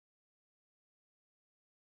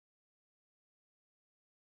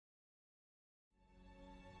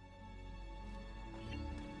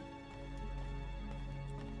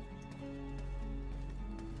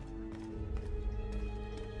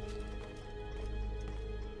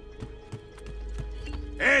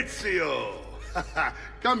Ezio!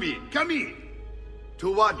 Come in, come in!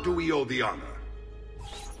 To what do we owe the honor?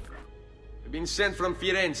 I've been sent from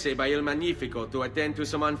Firenze by Il Magnifico to attend to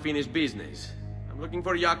some unfinished business. I'm looking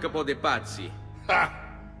for Jacopo de Pazzi. Ha!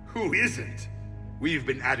 Who isn't? We've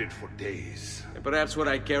been at it for days. And perhaps what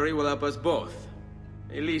I carry will help us both.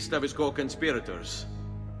 A list of his co-conspirators.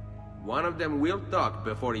 One of them will talk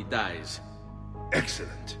before he dies.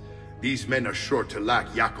 Excellent. These men are sure to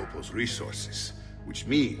lack Jacopo's resources, which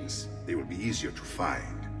means they will be easier to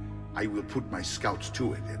find. I will put my scouts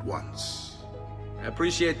to it at once. I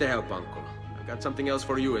appreciate the help, Uncle. I've got something else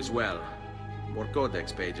for you as well. More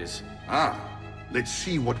codex pages. Ah, let's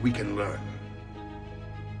see what we can learn.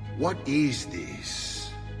 What is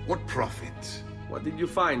this? What profit? What did you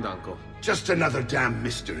find, Uncle? Just another damn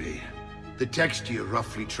mystery. The text here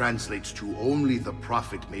roughly translates to only the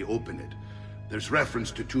prophet may open it. There's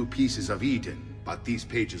reference to 2 pieces of Eden, but these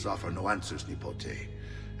pages offer no answers, Nipote.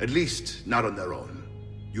 At least, not on their own.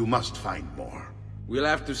 You must find more. We'll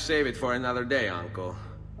have to save it for another day, Uncle.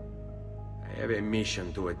 I have a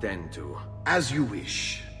mission to attend to. As you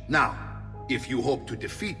wish. Now, if you hope to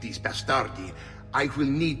defeat these bastardi, I will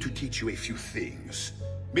need to teach you a few things.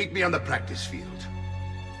 Meet me on the practice field.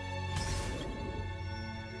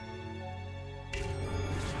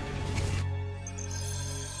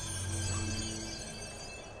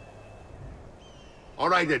 All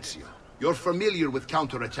right, Ezio. You're familiar with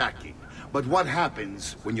counterattacking, but what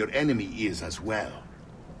happens when your enemy is as well?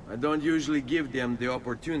 I don't usually give them the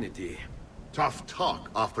opportunity. Tough talk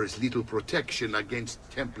offers little protection against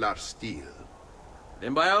Templar steel.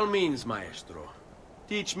 Then by all means, Maestro.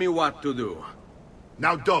 Teach me what to do.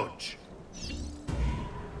 Now dodge.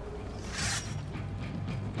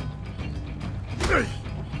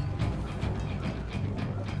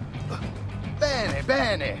 Bene,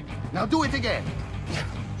 bene. Now do it again.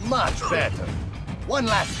 Much better. One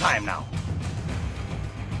last time now.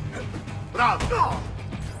 Bravo!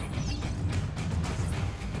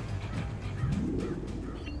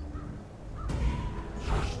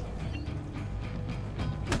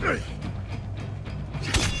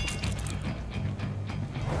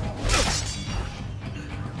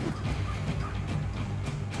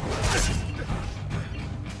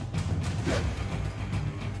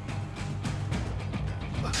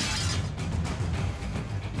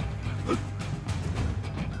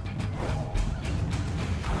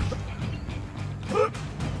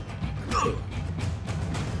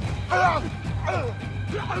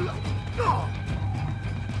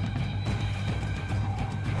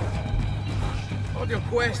 Odio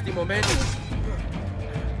questi momenti.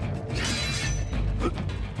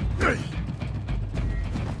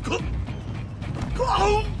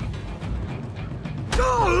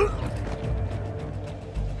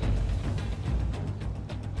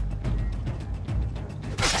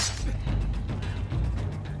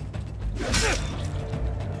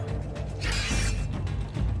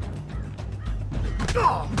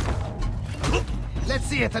 Let's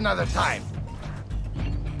see it another time.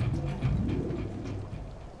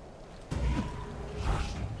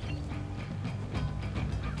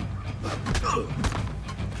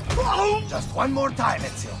 Just one more time,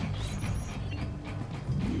 Ezio.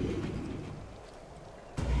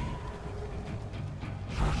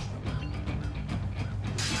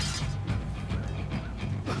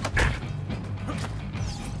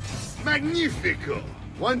 Magnifico!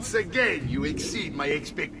 Once again, you exceed my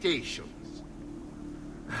expectations.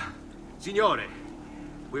 Signore,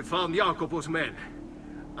 we found Jacopo's men,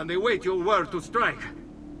 and they wait your word to strike.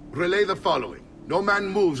 Relay the following. No man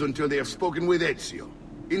moves until they have spoken with Ezio.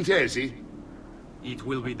 Intesi? It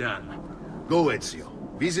will be done. Go, Ezio.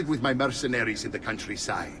 Visit with my mercenaries in the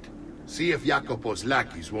countryside. See if Jacopo's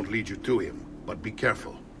lackeys won't lead you to him, but be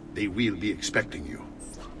careful. They will be expecting you.